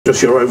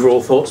Just your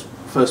overall thoughts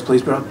first,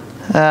 please, Brad.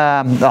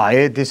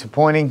 Yeah,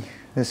 disappointing.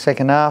 The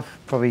second half,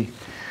 probably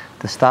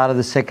the start of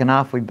the second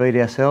half, we beat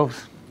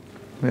ourselves.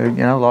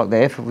 Like the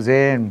effort was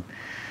there, and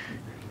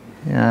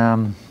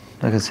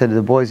like I said to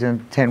the boys,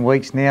 in 10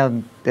 weeks now,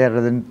 out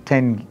of the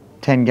 10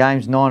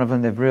 games, 9 of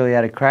them they've really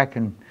had a crack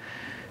and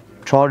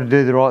tried to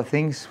do the right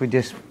things. We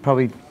just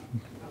probably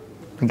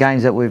the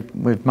games that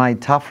we've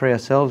made tough for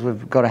ourselves,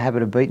 we've got a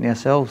habit of beating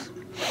ourselves,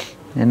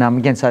 and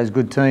against those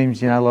good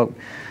teams, look.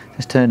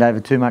 Just turned over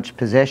too much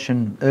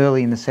possession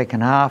early in the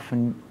second half,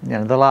 and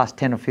the last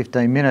 10 or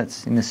 15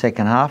 minutes in the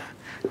second half,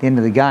 the end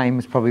of the game,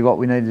 was probably what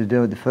we needed to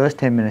do at the first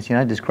 10 minutes.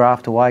 Just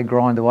graft away,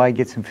 grind away,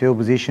 get some field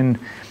position,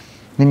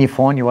 then you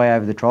find your way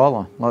over the try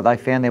line. Like they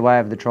found their way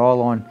over the try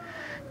line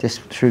just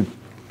through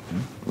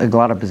a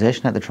glut of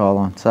possession at the try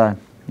line. So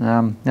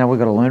we've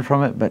got to learn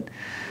from it, but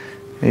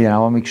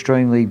I'm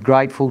extremely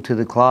grateful to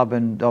the club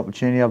and the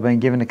opportunity I've been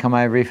given to come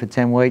over here for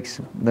 10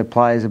 weeks. The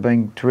players have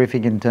been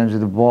terrific in terms of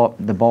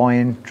the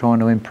buy-in, trying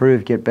to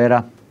improve, get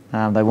better.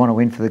 They want to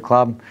win for the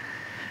club.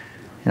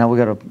 We've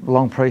got a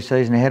long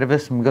pre-season ahead of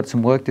us and we've got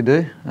some work to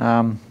do,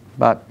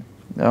 but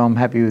I'm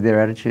happy with their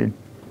attitude.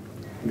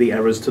 The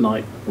errors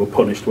tonight were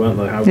punished, weren't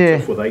they? How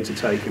tough were they to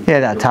take? Yeah,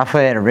 they're tough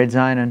out of red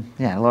zone,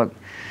 and look,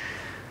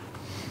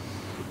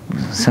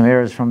 some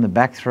errors from the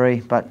back three,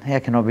 but how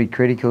can I be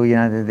critical?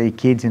 They're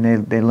kids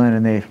and they're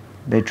learning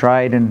their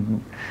trade,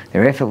 and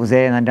their effort was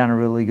there and they've done a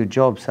really good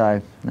job.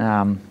 So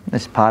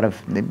that's part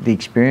of the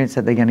experience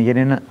that they're going to get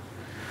in it.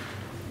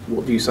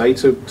 What do you say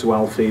to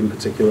Alfie in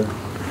particular?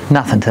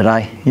 Nothing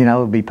today.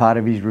 It'll be part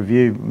of his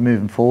review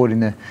moving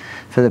forward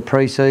for the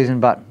pre-season.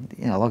 But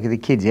look at the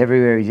kids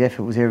everywhere. His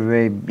effort was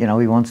everywhere.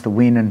 He wants to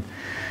win, and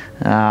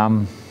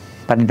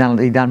but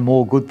he done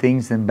more good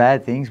things than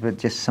bad things. But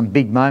just some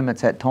big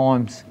moments at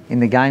times in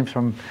the games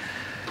from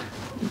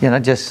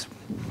just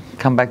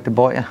come back to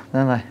bite you,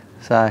 don't they?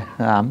 So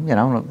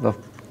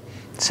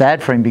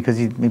sad for him because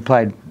he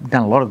done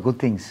a lot of good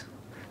things,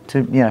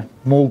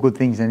 more good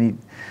things than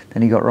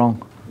he got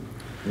wrong.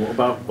 What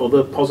about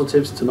other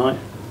positives tonight?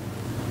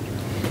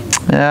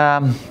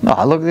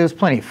 Look, there was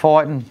plenty of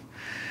fighting.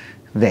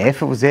 The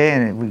effort was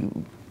there,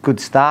 and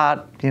good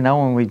start.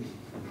 When we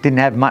didn't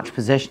have much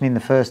possession in the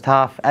first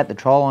half at the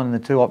try line, and the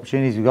 2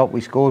 opportunities we got, we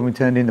scored and we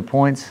turned into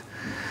points.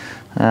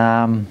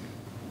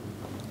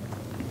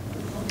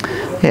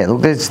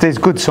 Look, there's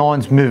good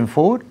signs moving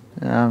forward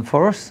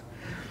for us,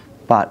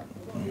 but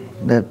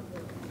the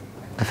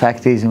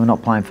fact is we're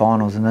not playing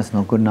finals, and that's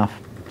not good enough.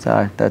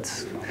 So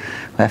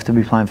we have to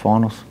be playing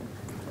finals.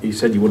 You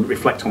said you wouldn't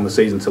reflect on the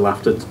season till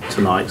after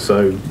tonight,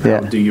 so how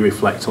do you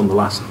reflect on the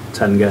last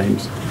 10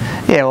 games?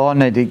 Yeah, well, I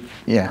need to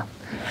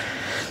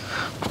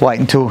wait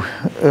until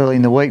early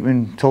in the week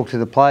and talk to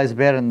the players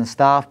about it and the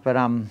staff, but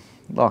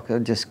like I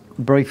just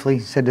briefly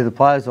said to the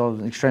players, I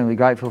was extremely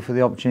grateful for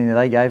the opportunity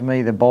they gave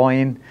me, the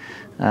buy-in.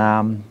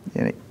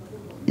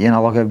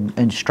 Like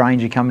a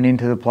stranger coming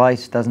into the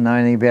place, doesn't know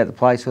anything about the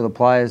place or the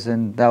players,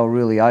 and they were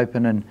really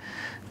open and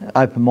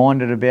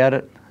open-minded about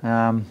it.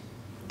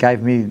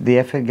 Gave me the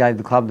effort, gave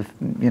the club,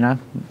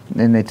 and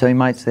their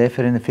teammates the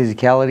effort and the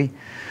physicality.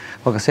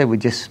 Like I said, we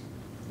just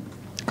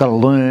got to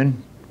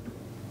learn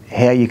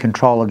how you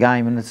control a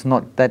game, and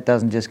that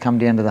doesn't just come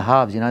down to the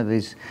halves.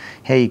 There's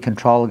how you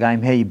control a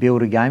game, how you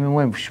build a game, and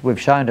we've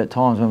shown it at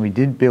times when we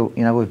did build.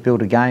 We've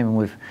built a game and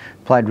we've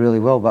played really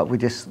well, but we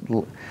just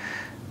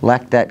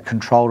lack that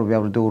control to be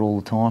able to do it all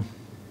the time.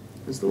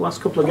 Has the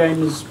last couple of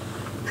games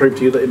proved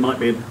to you that it might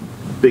be a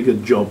bigger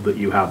job that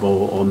you have,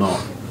 or not?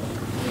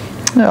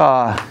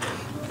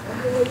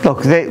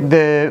 Look,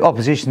 the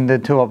opposition, the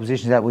 2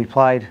 oppositions that we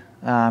played,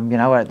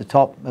 we're at the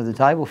top of the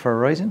table for a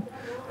reason.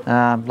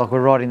 Like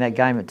we're right in that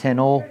game at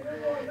 10-all,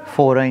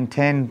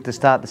 14-10 to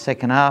start the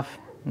second half.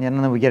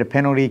 And then we get a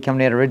penalty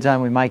coming out of red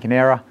zone, we make an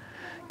error,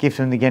 gives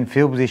them again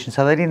field position.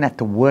 So they didn't have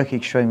to work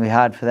extremely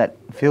hard for that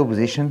field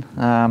position.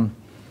 And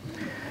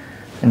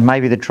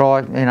maybe the try,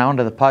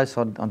 under the post,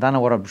 I don't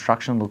know what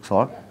obstruction looks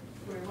like.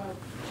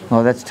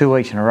 Well, that's 2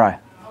 weeks in a row,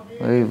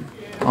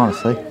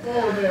 honestly.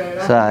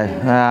 So,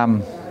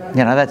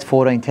 that's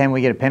 14-10,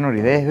 we get a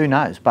penalty there, who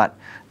knows? But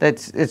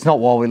it's not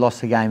why we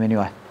lost the game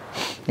anyway.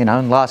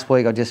 And last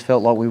week I just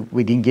felt like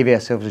we didn't give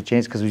ourselves a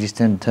chance because we just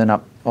didn't turn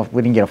up,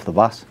 we didn't get off the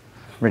bus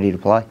ready to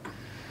play.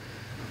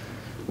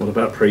 What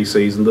about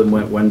pre-season then?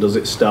 When does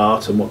it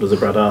start, and what does a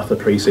Brad Arthur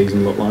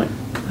pre-season look like?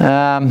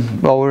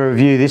 Well, we'll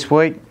review this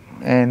week,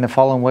 and the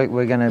following week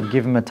we're going to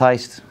give them a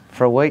taste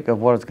for a week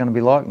of what it's going to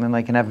be like, and then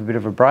they can have a bit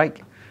of a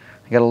break.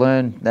 We've got to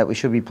learn that we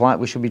should be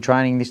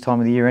training this time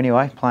of the year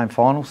anyway, playing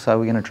finals, so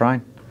we're going to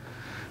train.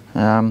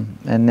 And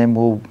then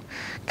we'll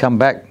come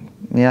back,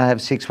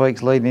 have 6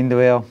 weeks leading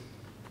into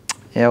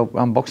our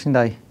Boxing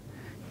Day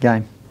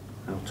game.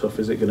 How tough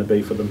is it going to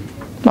be for them?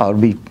 Oh,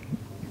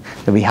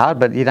 it'll be hard,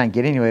 but you don't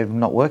get anywhere from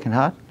not working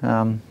hard.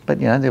 But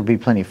there'll be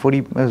plenty of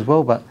footy as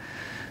well. But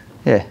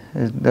yeah,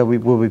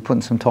 we'll be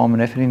putting some time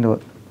and effort into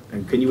it.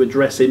 And can you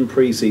address in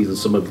pre-season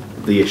some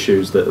of the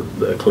issues that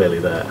are clearly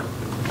there?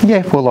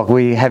 Yeah, well, like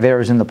we have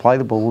errors in the play.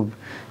 The ball,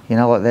 You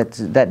know, like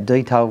that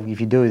detail, if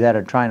you do that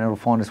at training, it'll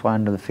find its way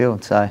into the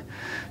field. So,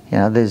 you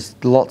know, there's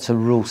lots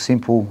of real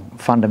simple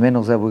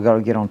fundamentals that we've got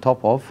to get on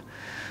top of,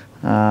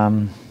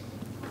 and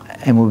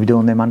we'll be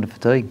doing them under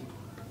fatigue.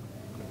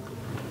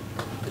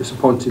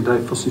 Disappointing day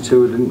for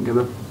Situa didn't get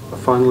a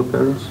final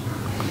appearance?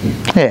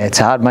 Yeah, it's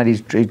hard, mate.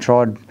 He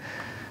tried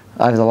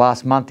over the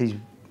last month.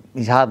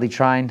 He's hardly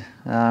trained.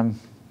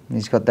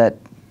 He's got that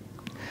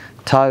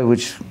toe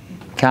which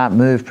can't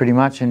move pretty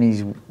much, and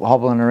he's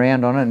hobbling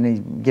around on it, and he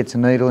gets a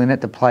needle in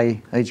it to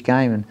play each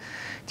game, and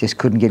just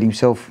couldn't get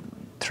himself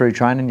through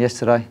training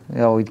yesterday.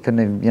 Oh, he couldn't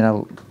even, you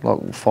know,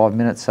 like 5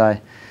 minutes. So,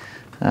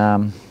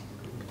 yeah,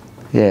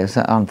 it's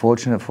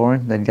unfortunate for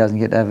him that he doesn't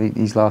get to have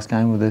his last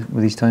game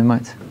with his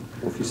teammates.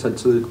 What have you said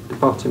to the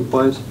departing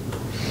players?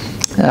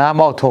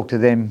 I'll talk to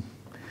them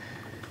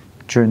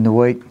during the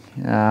week.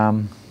 You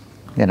know,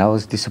 I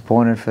was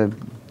disappointed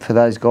for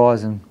those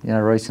guys, and you know,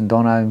 Rhys and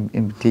Dono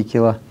in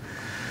particular.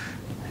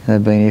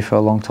 They've been here for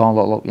a long time,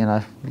 a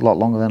lot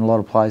longer than a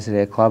lot of players at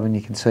our club, and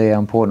you can see how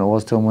important it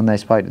was to them when they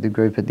spoke to the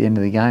group at the end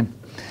of the game.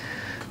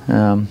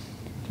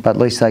 But at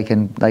least they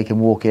can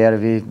walk out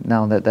of here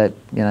knowing that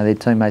you know, their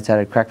teammates had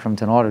a crack from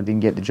tonight or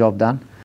didn't get the job done.